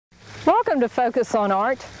Welcome to Focus on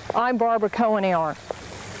Art. I'm Barbara Cohen-Auer.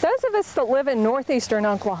 Those of us that live in northeastern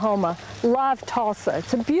Oklahoma love Tulsa.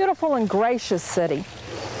 It's a beautiful and gracious city.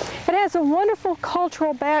 It has a wonderful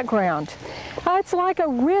cultural background. It's like a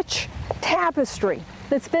rich tapestry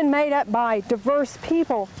that's been made up by diverse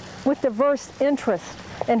people with diverse interests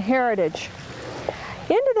and heritage.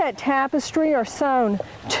 Into that tapestry are sewn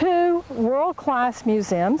two world-class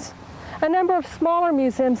museums, a number of smaller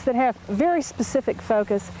museums that have very specific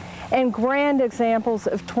focus, and grand examples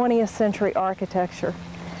of 20th century architecture.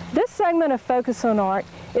 This segment of Focus on Art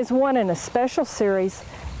is one in a special series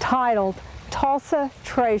titled Tulsa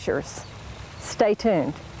Treasures. Stay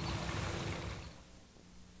tuned.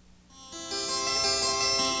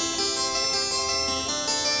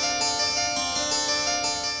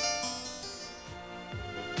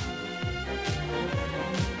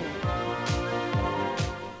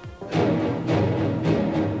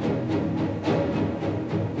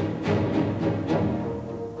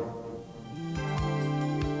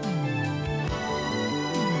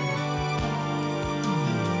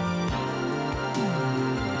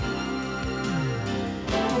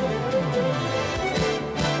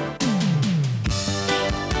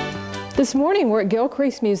 This morning we're at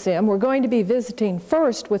Gilcrease Museum. We're going to be visiting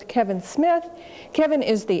first with Kevin Smith. Kevin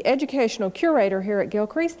is the educational curator here at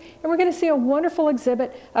Gilcrease, and we're going to see a wonderful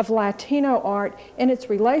exhibit of Latino art and its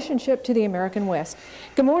relationship to the American West.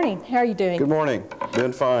 Good morning. How are you doing? Good morning.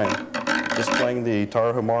 Doing fine. Just playing the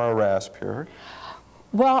Tarahumara rasp here.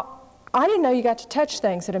 Well, I didn't know you got to touch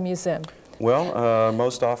things at a museum. Well,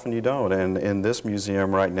 most often you don't, and in this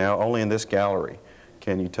museum right now, only in this gallery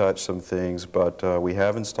can you touch some things, but we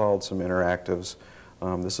have installed some interactives.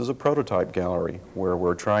 This is a prototype gallery where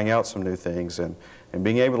we're trying out some new things, and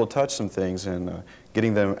being able to touch some things and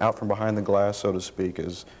getting them out from behind the glass, so to speak,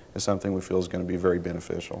 is something we feel is going to be very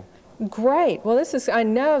beneficial. Great. Well, this is, I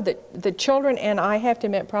know that the children, and I have to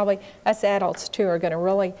admit probably us adults too, are going to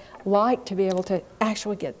really like to be able to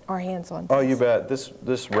actually get our hands on things. Oh, you bet.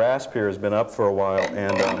 This rasp here has been up for a while,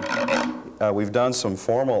 and we've done some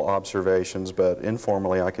formal observations, but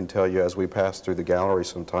informally I can tell you as we pass through the gallery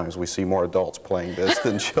sometimes we see more adults playing this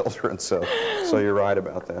than children, so you're right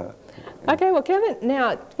about that. Okay, well Kevin,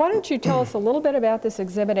 now why don't you tell us a little bit about this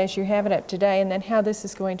exhibit as you have it up today, and then how this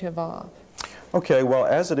is going to evolve. Okay, well,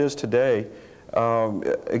 as it is today,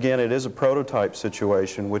 again, it is a prototype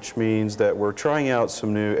situation, which means that we're trying out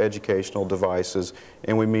some new educational devices,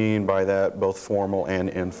 and we mean by that both formal and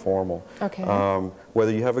informal. Okay.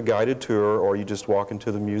 Whether you have a guided tour or you just walk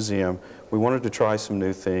into the museum, we wanted to try some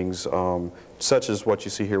new things, such as what you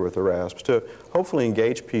see here with the rasps, to hopefully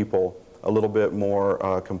engage people a little bit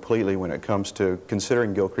more completely when it comes to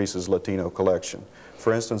considering Gilcrease's Latino collection.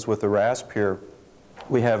 For instance, with the rasp here,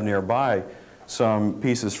 we have nearby some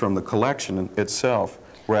pieces from the collection itself,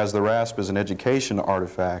 whereas the rasp is an education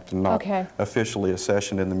artifact and not officially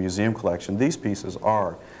accessioned in the museum collection. These pieces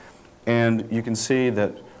are. And you can see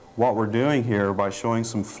that what we're doing here by showing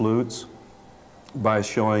some flutes, by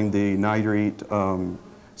showing the Nayarit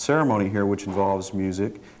ceremony here, which involves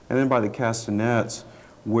music, and then by the castanets,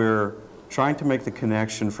 we're trying to make the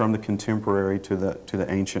connection from the contemporary to the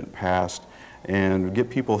ancient past and get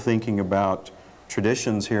people thinking about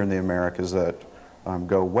traditions here in the Americas that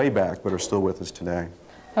go way back but are still with us today.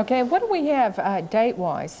 Okay, what do we have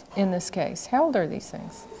date-wise in this case? How old are these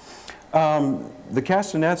things? The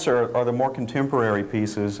castanets are the more contemporary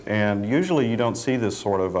pieces, and usually you don't see this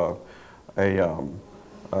sort of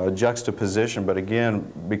a juxtaposition, but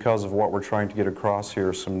again, because of what we're trying to get across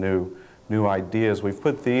here, some new ideas. We've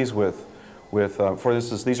put these with for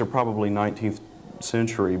instance, these are probably 19th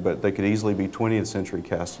century, but they could easily be 20th century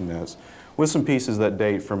castanets, with some pieces that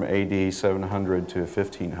date from AD 700 to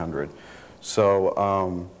 1500.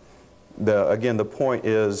 So again, the point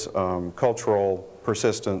is cultural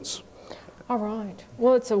persistence. All right.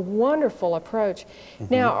 Well, it's a wonderful approach.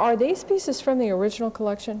 Now, are these pieces from the original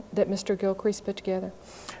collection that Mr. Gilcrease put together?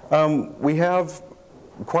 We have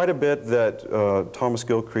quite a bit that Thomas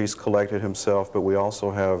Gilcrease collected himself, but we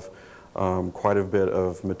also have quite a bit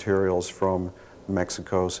of materials from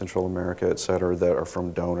Mexico, Central America, etc., that are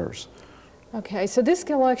from donors. Okay, so this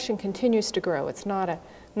collection continues to grow. It's not a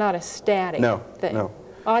static thing. No.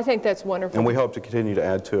 Oh, I think that's wonderful. And we hope to continue to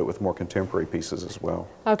add to it with more contemporary pieces as well.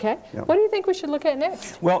 Okay. Yeah. What do you think we should look at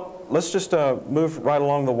next? Well, let's just move right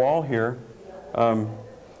along the wall here. And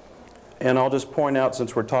I'll just point out,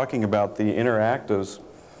 since we're talking about the interactives,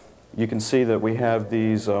 you can see that we have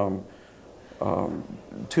these two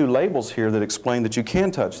labels here that explain that you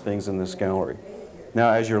can touch things in this gallery.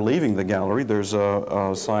 Now, as you're leaving the gallery, there's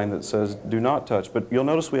a sign that says, "Do not touch," but you'll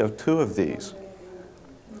notice we have two of these.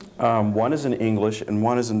 One is in English and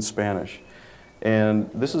one is in Spanish. And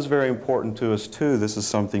this is very important to us too. This is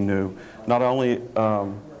something new. Not only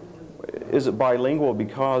is it bilingual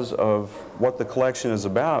because of what the collection is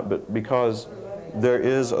about, but because there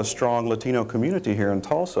is a strong Latino community here in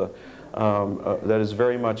Tulsa that is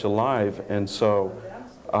very much alive. And so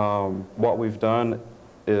what we've done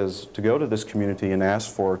is to go to this community and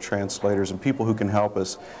ask for translators and people who can help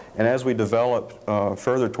us. And as we develop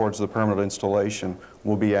further towards the permanent installation,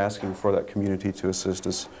 we'll be asking for that community to assist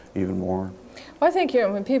us even more. Well, I think, you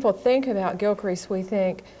know, when people think about Gilcrease, we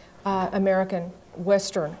think American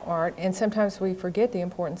Western art, and sometimes we forget the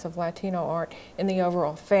importance of Latino art in the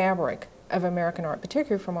overall fabric of American art,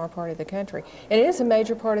 particularly from our part of the country. And it is a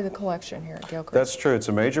major part of the collection here at Gilcrease. That's true. It's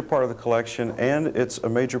a major part of the collection, and it's a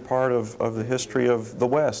major part of the history of the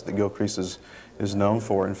West that Gilcrease is known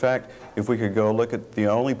for. In fact, if we could go look at the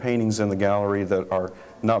only paintings in the gallery that are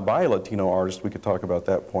not by a Latino artist, we could talk about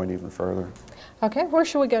that point even further. Okay, where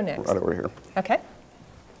should we go next? Right over here. Okay.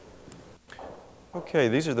 Okay,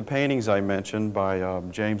 these are the paintings I mentioned by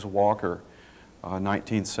James Walker, a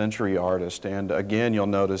 19th century artist. And again, you'll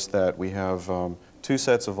notice that we have two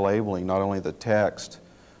sets of labeling, not only the text,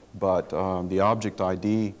 but the object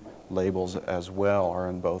ID labels as well are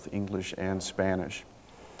in both English and Spanish.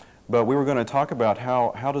 But we were going to talk about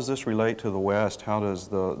how does this relate to the West? How does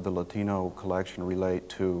the Latino collection relate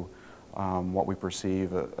to what we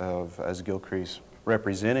perceive as Gilcrease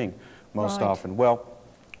representing most often? Well,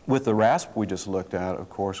 with the rasp we just looked at, of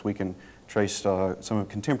course, we can trace some of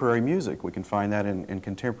contemporary music. We can find that in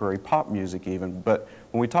contemporary pop music even. But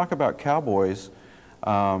when we talk about cowboys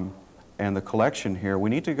and the collection here, we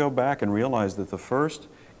need to go back and realize that the first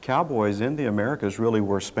cowboys in the Americas really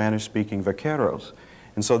were Spanish-speaking vaqueros.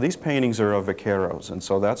 And so these paintings are of vaqueros, and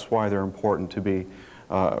so that's why they're important to be,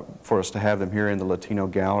 for us to have them here in the Latino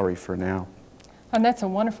gallery for now. And that's a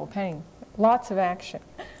wonderful painting. Lots of action.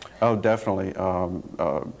 Oh, definitely.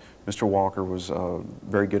 Mr. Walker was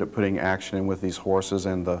very good at putting action in with these horses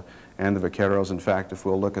and the vaqueros. In fact, if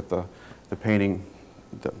we'll look at the painting,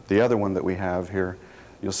 the other one that we have here,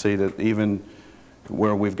 you'll see that even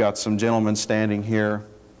where we've got some gentlemen standing here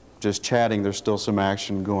just chatting, there's still some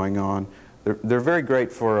action going on. They're very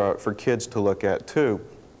great for kids to look at too.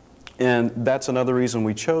 And that's another reason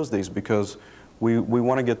we chose these, because we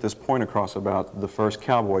want to get this point across about the first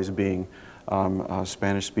cowboys being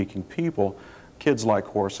Spanish-speaking people. Kids like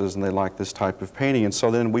horses and they like this type of painting. And so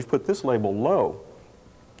then we've put this label low.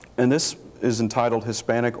 And this is entitled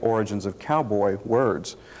Hispanic Origins of Cowboy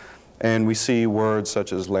Words. And we see words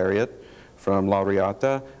such as lariat from La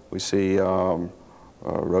Riata. We see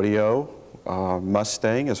rodeo.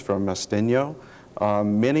 Mustang is from Musteno.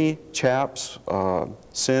 Many chaps,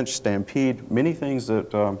 cinch, stampede, many things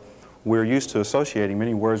that we're used to associating,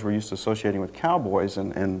 many words we're used to associating with cowboys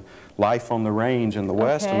and life on the range in the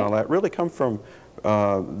West and all that really come from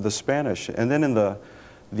the Spanish. And then in the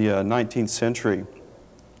 19th century,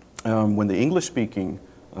 when the English-speaking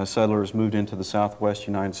settlers moved into the southwest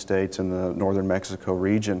United States and the northern Mexico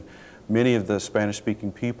region, many of the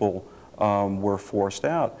Spanish-speaking people were forced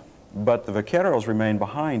out. But the vaqueros remained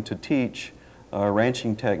behind to teach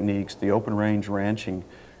ranching techniques, the open range ranching,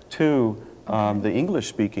 to the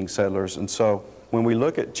English-speaking settlers. And so when we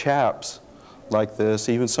look at chaps like this,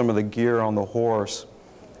 even some of the gear on the horse,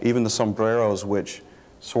 even the sombreros, which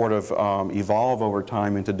sort of evolve over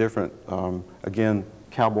time into different, again,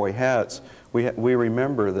 cowboy hats, we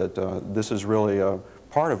remember that this is really a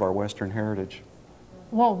part of our Western heritage.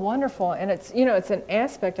 Well, wonderful. And it's, you know, it's an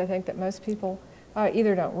aspect, I think, that most people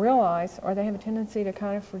either don't realize or they have a tendency to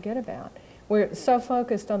kind of forget about. We're so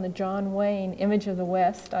focused on the John Wayne image of the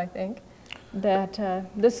West, I think, that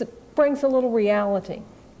this brings a little reality.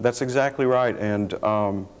 That's exactly right. And,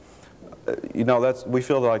 you know, we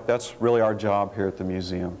feel like that's really our job here at the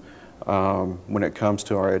museum when it comes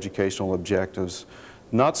to our educational objectives.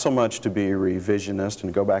 Not so much to be a revisionist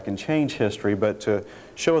and go back and change history, but to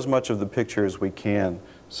show as much of the picture as we can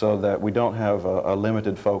so that we don't have a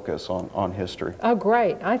limited focus on history. Oh,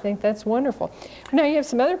 great. I think that's wonderful. Now, you have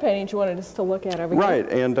some other paintings you wanted us to look at over here. Right,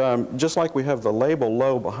 and just like we have the label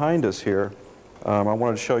low behind us here, I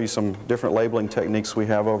wanted to show you some different labeling techniques we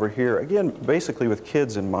have over here. Again, basically with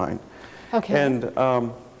kids in mind. Okay. And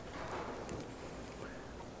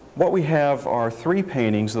what we have are three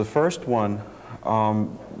paintings. The first one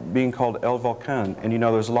being called El Volcán. And you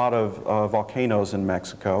know, there's a lot of volcanoes in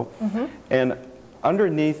Mexico. Mm-hmm. And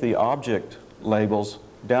underneath the object labels,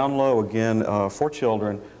 down low again for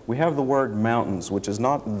children, we have the word mountains, which is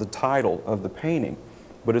not the title of the painting,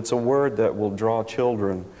 but it's a word that will draw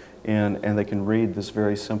children in and they can read this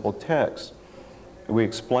very simple text. We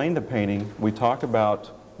explain the painting, we talk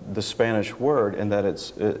about the Spanish word, and that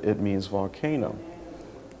it means volcano.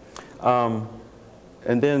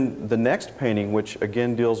 And then the next painting, which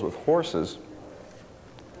again deals with horses,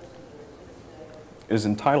 is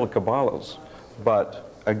entitled Caballos.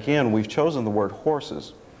 But again, we've chosen the word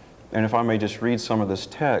horses. And if I may just read some of this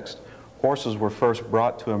text, horses were first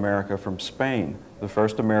brought to America from Spain. The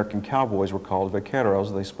first American cowboys were called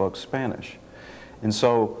vaqueros. They spoke Spanish. And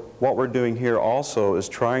so what we're doing here also is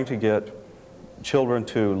trying to get children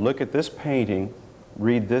to look at this painting,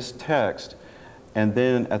 read this text, and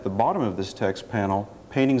then at the bottom of this text panel,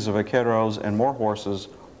 paintings of vaqueros and more horses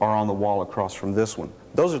are on the wall across from this one.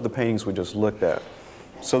 Those are the paintings we just looked at.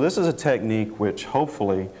 So this is a technique which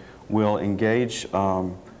hopefully will engage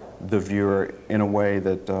the viewer in a way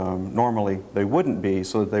that normally they wouldn't be,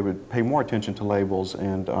 so that they would pay more attention to labels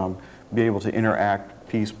and be able to interact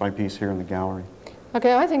piece by piece here in the gallery.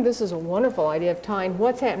 Okay, I think this is a wonderful idea of tying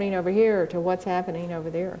what's happening over here to what's happening over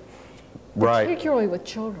there. Right. Particularly with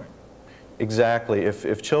children. Exactly.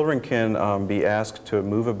 If children can be asked to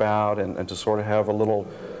move about and to sort of have a little,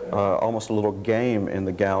 almost a little game in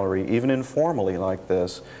the gallery, even informally like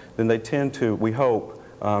this, then they tend to, we hope,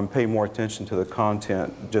 pay more attention to the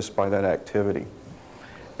content just by that activity.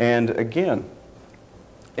 And again,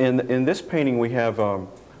 in this painting we have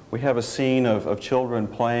a scene of children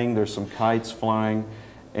playing. There's some kites flying,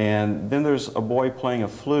 and then there's a boy playing a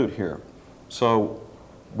flute here. So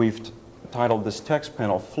we've titled this text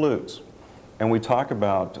panel Flutes, and we talk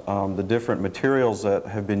about the different materials that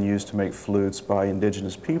have been used to make flutes by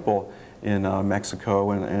indigenous people in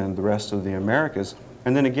Mexico and the rest of the Americas.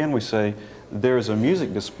 And then again we say, there's a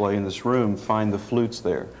music display in this room, find the flutes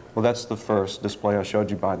there. Well, that's the first display I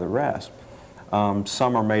showed you by the rasp.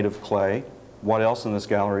 Some are made of clay. What else in this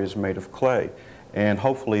gallery is made of clay? And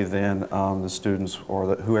hopefully then the students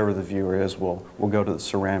or whoever the viewer is will go to the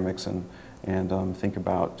ceramics and think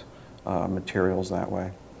about materials that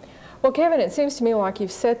way. Well, Kevin, it seems to me like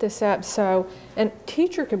you've set this up so a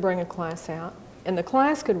teacher could bring a class out, and the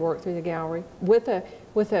class could work through the gallery with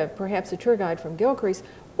perhaps a tour guide from Gilcrease,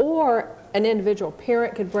 or an individual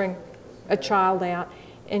parent could bring a child out,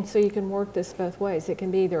 and so you can work this both ways. It can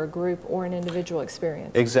be either a group or an individual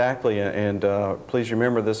experience. Exactly, and please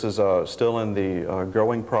remember this is still in the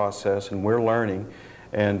growing process, and we're learning.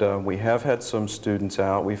 And we have had some students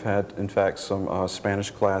out. We've had, in fact, some Spanish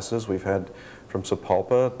classes. We've had from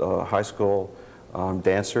Sapulpa, high school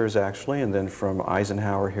dancers actually, and then from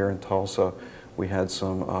Eisenhower here in Tulsa, we had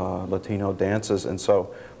some Latino dances. And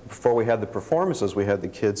so before we had the performances, we had the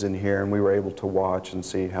kids in here, and we were able to watch and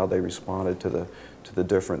see how they responded to the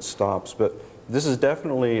different stops. But this is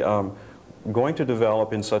definitely going to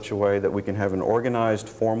develop in such a way that we can have an organized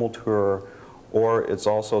formal tour, or it's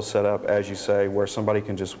also set up, as you say, where somebody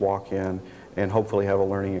can just walk in and hopefully have a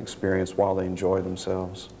learning experience while they enjoy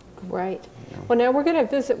themselves. Right. Yeah. Well, now we're going to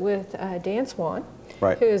visit with Dan Swan,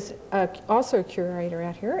 right, who is also a curator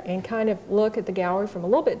out here, and kind of look at the gallery from a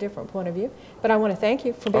little bit different point of view. But I want to thank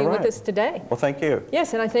you for being with us today. Well, thank you.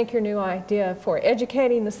 Yes, and I think your new idea for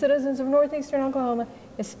educating the citizens of northeastern Oklahoma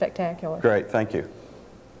is spectacular. Great, thank you.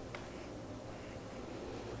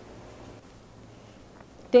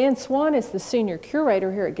 Dan Swan is the senior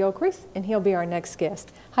curator here at Gilcrease, and he'll be our next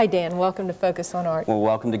guest. Hi, Dan. Welcome to Focus on Art. Well,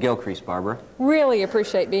 welcome to Gilcrease, Barbara. Really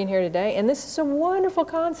appreciate being here today, and this is a wonderful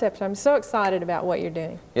concept. I'm so excited about what you're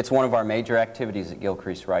doing. It's one of our major activities at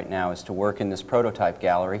Gilcrease right now is to work in this prototype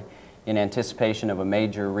gallery in anticipation of a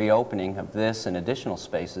major reopening of this and additional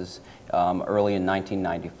spaces early in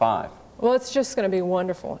 1995. Well, it's just going to be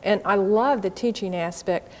wonderful, and I love the teaching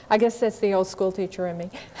aspect. I guess that's the old school teacher in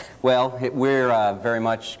me. Well, we're very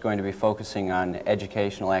much going to be focusing on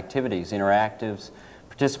educational activities, interactives,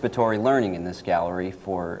 participatory learning in this gallery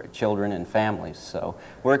for children and families, so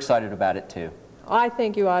we're excited about it too. I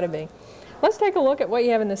think you ought to be. Let's take a look at what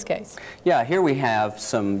you have in this case. Yeah, here we have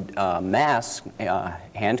some masks,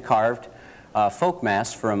 hand-carved folk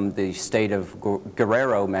masks from the state of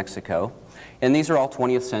Guerrero, Mexico. And these are all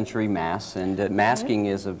 20th century masks, and masking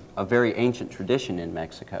is a very ancient tradition in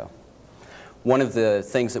Mexico. One of the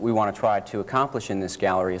things that we want to try to accomplish in this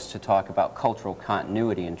gallery is to talk about cultural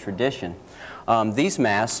continuity and tradition. These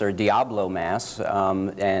masks are Diablo masks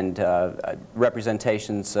and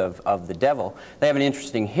representations of the devil. They have an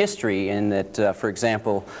interesting history in that, for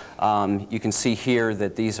example, you can see here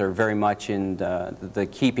that these are very much in the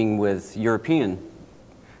keeping with European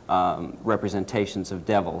representations of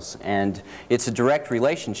devils, and it's a direct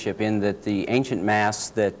relationship in that the ancient masks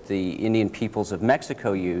that the Indian peoples of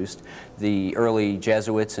Mexico used, the early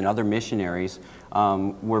Jesuits and other missionaries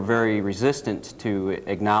were very resistant to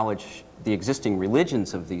acknowledge the existing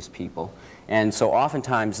religions of these people, And so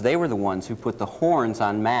oftentimes they were the ones who put the horns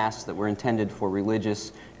on masks that were intended for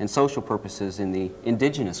religious and social purposes in the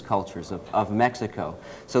indigenous cultures of Mexico.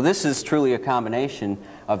 So this is truly a combination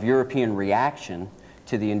of European reaction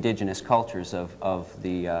to the indigenous cultures of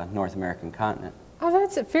the North American continent. Oh,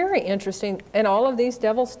 that's very interesting. And all of these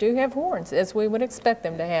devils do have horns, as we would expect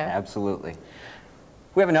them to have. Absolutely.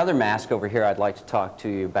 We have another mask over here I'd like to talk to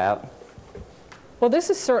you about. Well,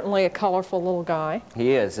 this is certainly a colorful little guy.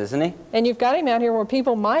 He is, isn't he? And you've got him out here where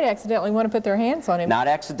people might accidentally want to put their hands on him. Not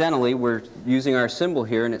accidentally. We're using our symbol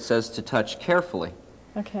here, and it says to touch carefully.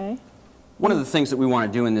 Okay. One of the things that we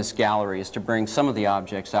want to do in this gallery is to bring some of the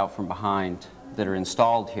objects out from behind that are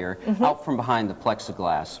installed here, out from behind the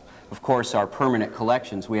plexiglass. Of course, our permanent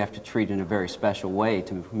collections we have to treat in a very special way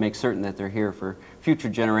to make certain that they're here for future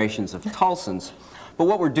generations of Tulsans. But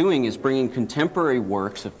what we're doing is bringing contemporary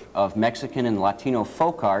works of Mexican and Latino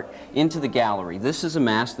folk art into the gallery. This is a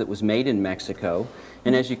mask that was made in Mexico,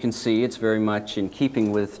 and as you can see, it's very much in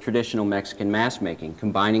keeping with traditional Mexican mask making,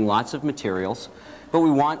 combining lots of materials. But we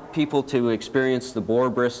want people to experience the boar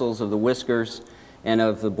bristles of the whiskers and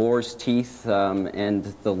of the boar's teeth and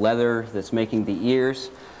the leather that's making the ears.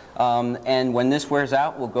 And when this wears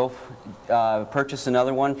out, we'll go purchase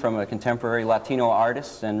another one from a contemporary Latino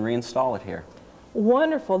artist and reinstall it here.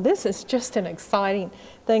 Wonderful. This is just an exciting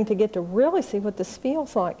thing to get to really see what this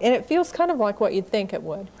feels like. And it feels kind of like what you'd think it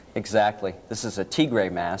would. Exactly. This is a tigre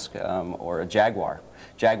mask or a jaguar.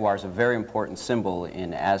 Jaguar is a very important symbol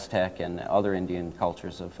in Aztec and other Indian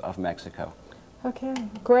cultures of Mexico. Okay.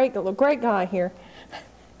 Great guy here.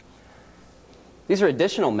 These are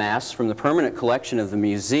additional masks from the permanent collection of the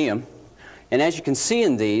museum. And as you can see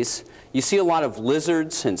in these, you see a lot of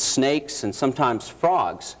lizards and snakes and sometimes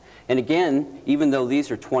frogs. And again, even though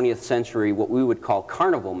these are 20th century, what we would call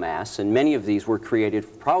carnival masks, and many of these were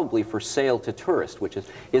created probably for sale to tourists, which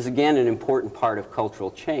is again an important part of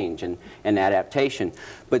cultural change and adaptation.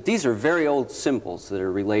 But these are very old symbols that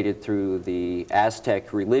are related through the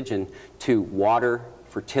Aztec religion to water,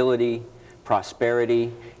 fertility,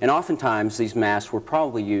 prosperity, and oftentimes these masks were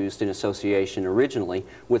probably used in association originally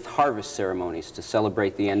with harvest ceremonies to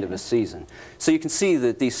celebrate the end of a season. So you can see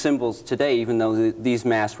that these symbols today, even though these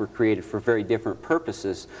masks were created for very different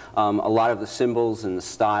purposes, a lot of the symbols and the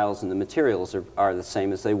styles and the materials are the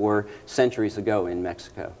same as they were centuries ago in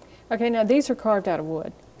Mexico. Okay, now these are carved out of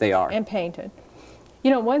wood. They are. And painted. You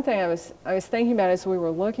know, one thing I was thinking about as we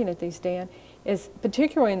were looking at these, Dan, is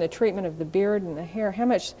particularly in the treatment of the beard and the hair, how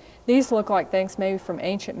much these look like things maybe from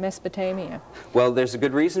ancient Mesopotamia. Well, there's a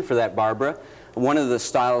good reason for that, Barbara. One of the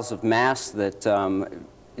styles of masks that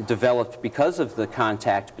developed because of the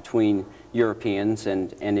contact between Europeans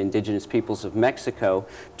and indigenous peoples of Mexico.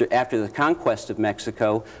 After the conquest of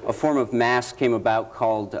Mexico, a form of mask came about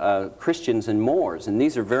called Christians and Moors, and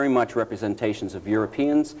these are very much representations of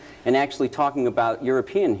Europeans and actually talking about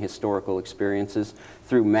European historical experiences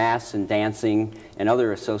through masks and dancing and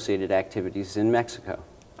other associated activities in Mexico.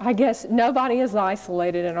 I guess nobody is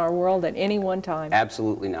isolated in our world at any one time.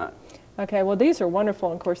 Absolutely not. Okay, well these are wonderful,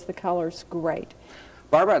 and of course the color's great.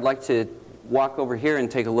 Barbara, I'd like to walk over here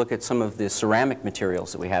and take a look at some of the ceramic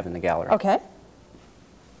materials that we have in the gallery. Okay.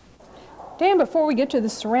 Dan, before we get to the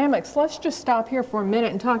ceramics, let's just stop here for a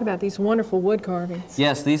minute and talk about these wonderful wood carvings.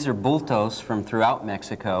 Yes, these are bultos from throughout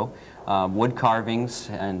Mexico, wood carvings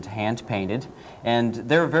and hand-painted, and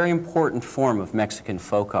they're a very important form of Mexican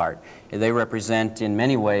folk art. They represent, in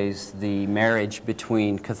many ways, the marriage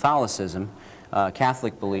between Catholicism,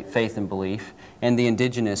 Catholic faith and belief, and the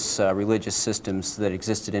indigenous religious systems that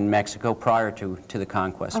existed in Mexico prior to the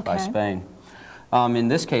conquest by Spain. In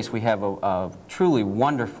this case, we have a truly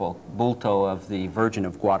wonderful bulto of the Virgin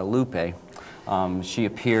of Guadalupe. She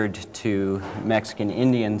appeared to Mexican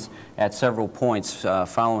Indians at several points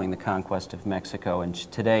following the conquest of Mexico, and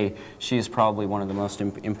today she is probably one of the most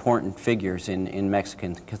important figures in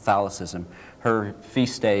Mexican Catholicism. Her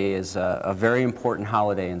feast day is a very important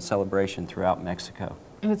holiday and celebration throughout Mexico.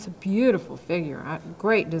 And it's a beautiful figure,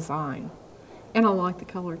 great design. And I like the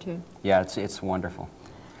color too. Yeah, it's wonderful.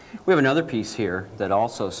 We have another piece here that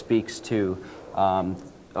also speaks to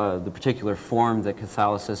the particular form that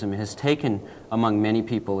Catholicism has taken among many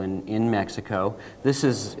people in Mexico. This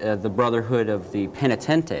is the Brotherhood of the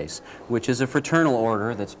Penitentes, which is a fraternal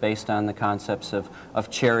order that's based on the concepts of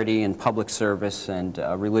charity and public service and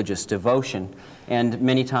religious devotion. And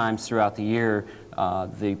many times throughout the year,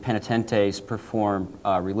 the penitentes perform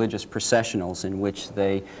religious processionals in which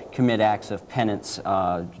they commit acts of penance,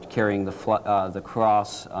 carrying the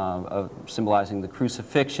cross, symbolizing the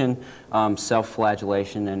crucifixion,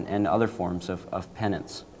 self-flagellation, and other forms of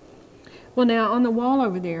penance. Well, now on the wall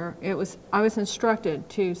over there, I was instructed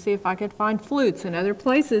to see if I could find flutes in other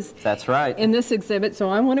places. That's right. In this exhibit, so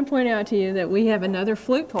I want to point out to you that we have another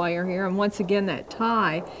flute player here, and once again that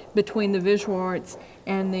tie between the visual arts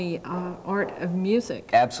and the art of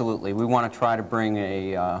music. Absolutely. We want to try to bring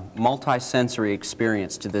a multi-sensory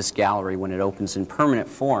experience to this gallery when it opens in permanent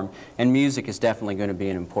form, and music is definitely going to be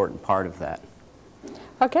an important part of that.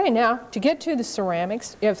 Okay, now to get to the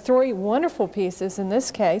ceramics, you have 3 wonderful pieces in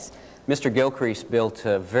this case. Mr. Gilcrease built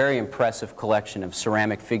a very impressive collection of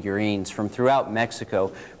ceramic figurines from throughout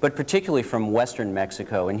Mexico, but particularly from western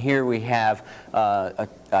Mexico. And here we have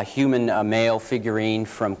a human male figurine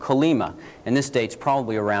from Colima, and this dates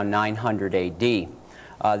probably around 900 AD. The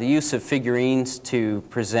use of figurines to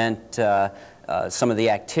present some of the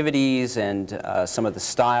activities and some of the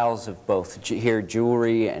styles of both here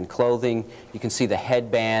jewelry and clothing. You can see the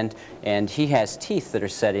headband, and he has teeth that are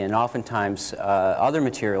set in. Oftentimes other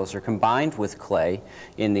materials are combined with clay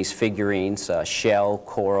in these figurines, shell,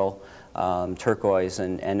 coral, turquoise,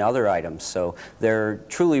 and other items. So they're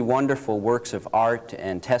truly wonderful works of art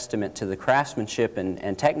and testament to the craftsmanship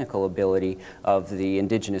and technical ability of the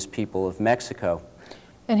indigenous people of Mexico.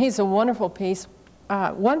 And he's a wonderful piece.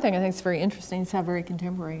 One thing I think is very interesting is how very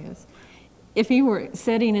contemporary he is. If he were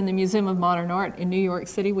sitting in the Museum of Modern Art in New York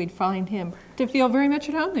City, we'd find him to feel very much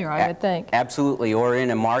at home there, I would think. Absolutely. Or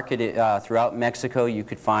in a market throughout Mexico, you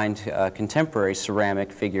could find contemporary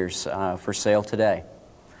ceramic figures for sale today.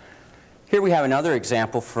 Here we have another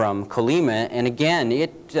example from Colima, and again,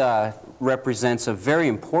 it represents a very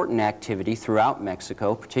important activity throughout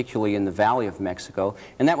Mexico, particularly in the Valley of Mexico,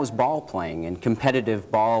 and that was ball playing and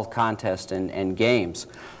competitive ball contests and games.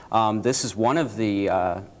 This is one of the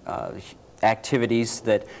activities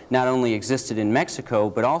that not only existed in Mexico,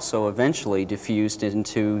 but also eventually diffused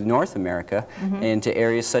into North America, into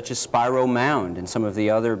areas such as Spiro Mound and some of the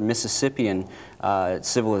other Mississippian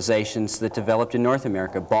civilizations that developed in North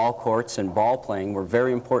America. Ball courts and ball playing were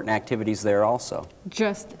very important activities there also.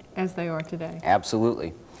 Just as they are today.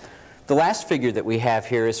 Absolutely. The last figure that we have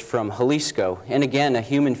here is from Jalisco, and again a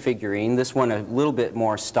human figurine, this one a little bit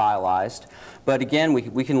more stylized, but again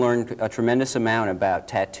we can learn a tremendous amount about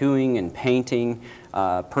tattooing and painting,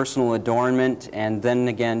 personal adornment, and then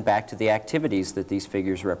again back to the activities that these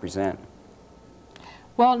figures represent.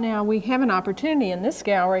 Well, now we have an opportunity in this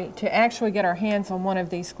gallery to actually get our hands on one of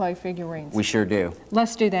these clay figurines. We sure do.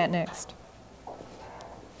 Let's do that next.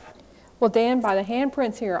 Well, Dan, by the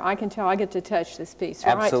handprints here, I can tell I get to touch this piece,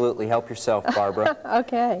 right? Absolutely. Help yourself, Barbara.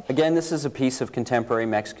 Okay. Again, this is a piece of contemporary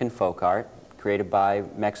Mexican folk art created by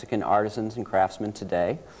Mexican artisans and craftsmen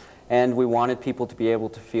today. And we wanted people to be able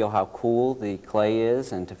to feel how cool the clay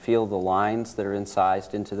is and to feel the lines that are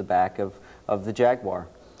incised into the back of the jaguar.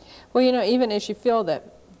 Well, you know, even as you feel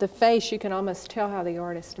the face, you can almost tell how the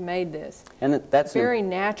artist made this. And that's very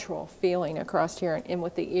natural feeling across here. And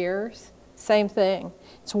with the ears, same thing.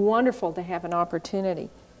 It's wonderful to have an opportunity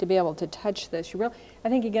to be able to touch this. I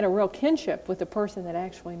think you get a real kinship with the person that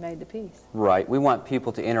actually made the piece. Right. We want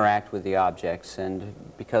people to interact with the objects, and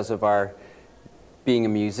because of our being a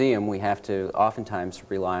museum, we have to oftentimes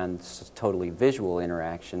rely on totally visual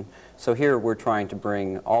interaction. So here we're trying to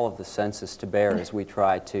bring all of the senses to bear as we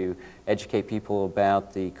try to educate people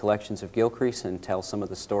about the collections of Gilcrease and tell some of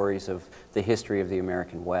the stories of the history of the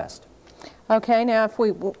American West. Okay, now if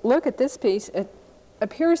we look at this piece, it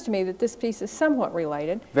appears to me that this piece is somewhat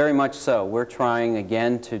related. Very much so. We're trying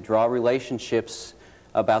again to draw relationships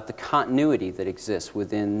about the continuity that exists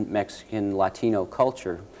within Mexican Latino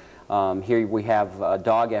culture. Here we have a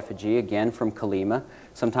dog effigy, again from Colima.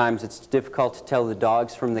 Sometimes it's difficult to tell the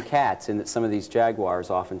dogs from the cats, in that some of these jaguars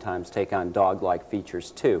oftentimes take on dog-like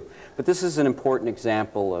features too. But this is an important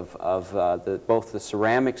example of both the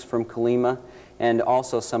ceramics from Colima and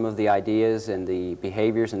also some of the ideas and the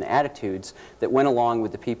behaviors and attitudes that went along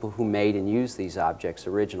with the people who made and used these objects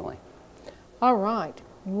originally. All right.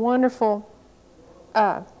 Wonderful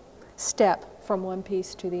step from one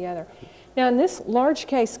piece to the other. Now in this large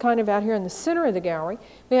case kind of out here in the center of the gallery,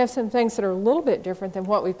 we have some things that are a little bit different than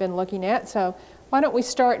what we've been looking at. So why don't we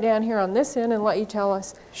start down here on this end and let you tell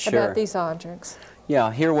us about these objects.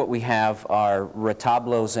 Yeah, here what we have are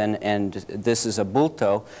retablos, and this is a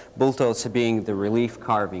bulto. Bultos being the relief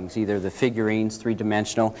carvings, either the figurines,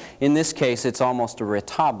 three-dimensional. In this case, it's almost a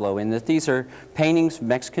retablo in that these are paintings,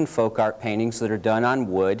 Mexican folk art paintings that are done on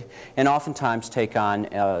wood and oftentimes take on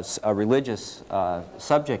a religious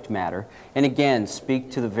subject matter, and again speak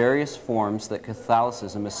to the various forms that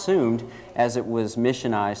Catholicism assumed as it was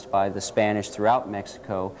missionized by the Spanish throughout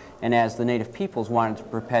Mexico, and as the native peoples wanted to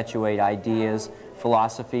perpetuate ideas,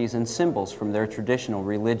 philosophies, and symbols from their traditional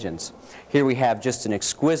religions. Here we have just an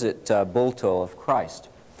exquisite bulto of Christ.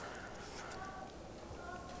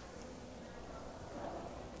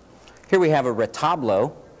 Here we have a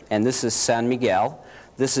retablo, and this is San Miguel.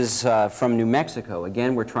 This is from New Mexico.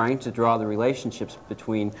 Again, we're trying to draw the relationships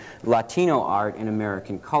between Latino art and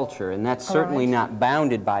American culture, and that's certainly not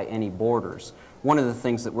bounded by any borders. One of the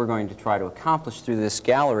things that we're going to try to accomplish through this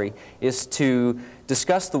gallery is to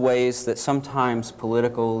discuss the ways that sometimes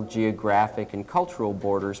political, geographic, and cultural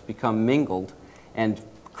borders become mingled and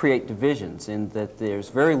create divisions, in that there's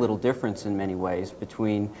very little difference in many ways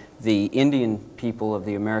between the Indian people of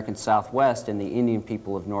the American Southwest and the Indian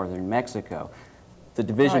people of northern Mexico. The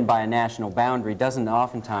division by a national boundary doesn't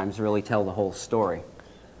oftentimes really tell the whole story.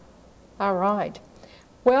 All right.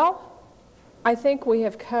 Well, I think we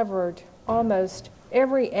have covered almost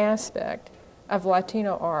every aspect of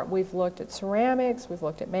Latino art. We've looked at ceramics, we've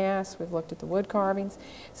looked at masks, we've looked at the wood carvings.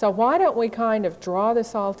 So why don't we kind of draw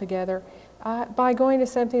this all together by going to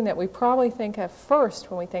something that we probably think of first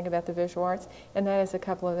when we think about the visual arts, and that is a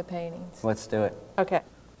couple of the paintings. Let's do it. Okay.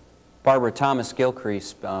 Barbara Thomas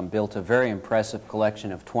Gilcrease built a very impressive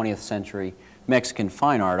collection of 20th century Mexican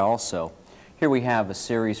fine art also. Here we have a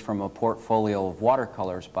series from a portfolio of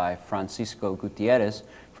watercolors by Francisco Gutierrez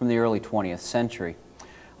from the early 20th century.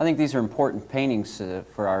 I think these are important paintings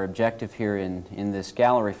for our objective here in this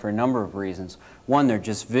gallery for a number of reasons. One, they're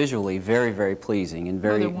just visually very, very pleasing and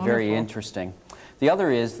very interesting. The other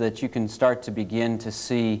is that you can start to begin to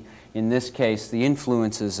see, in this case, the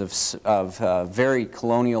influences of very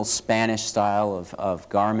colonial Spanish style of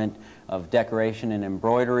garment, of decoration and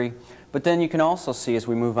embroidery. But then you can also see, as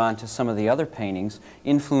we move on to some of the other paintings,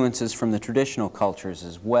 influences from the traditional cultures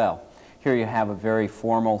as well. Here you have a very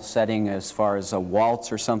formal setting as far as a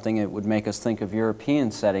waltz or something that would make us think of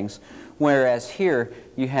European settings, whereas here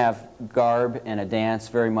you have garb and a dance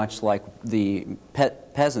very much like the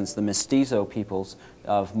peasants, the mestizo peoples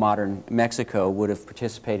of modern Mexico would have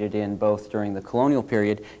participated in both during the colonial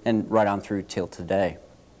period and right on through till today.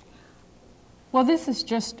 Well, this is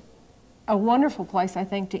just a wonderful place, I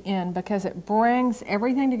think, to end, because it brings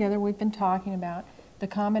everything together we've been talking about, the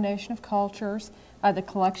combination of cultures, the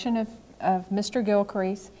collection of Mr.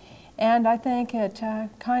 Gilcrease, and I think it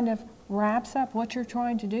kind of wraps up what you're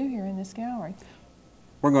trying to do here in this gallery.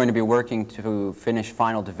 We're going to be working to finish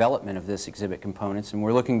final development of this exhibit components, and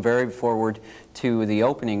we're looking very forward to the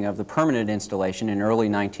opening of the permanent installation in early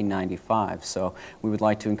 1995. So we would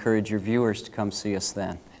like to encourage your viewers to come see us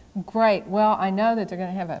then. Great. Well, I know that they're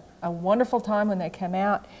going to have a wonderful time when they come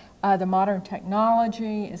out. The modern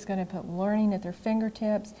technology is going to put learning at their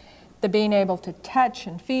fingertips. The being able to touch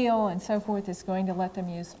and feel and so forth is going to let them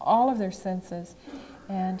use all of their senses.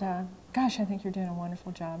 And gosh, I think you're doing a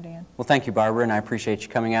wonderful job, Dan. Well, thank you, Barbara, and I appreciate you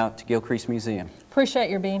coming out to Gilcrease Museum. Appreciate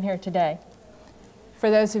your being here today.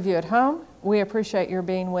 For those of you at home, we appreciate your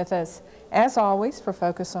being with us, as always, for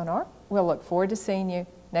Focus on Art. We'll look forward to seeing you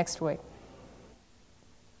next week.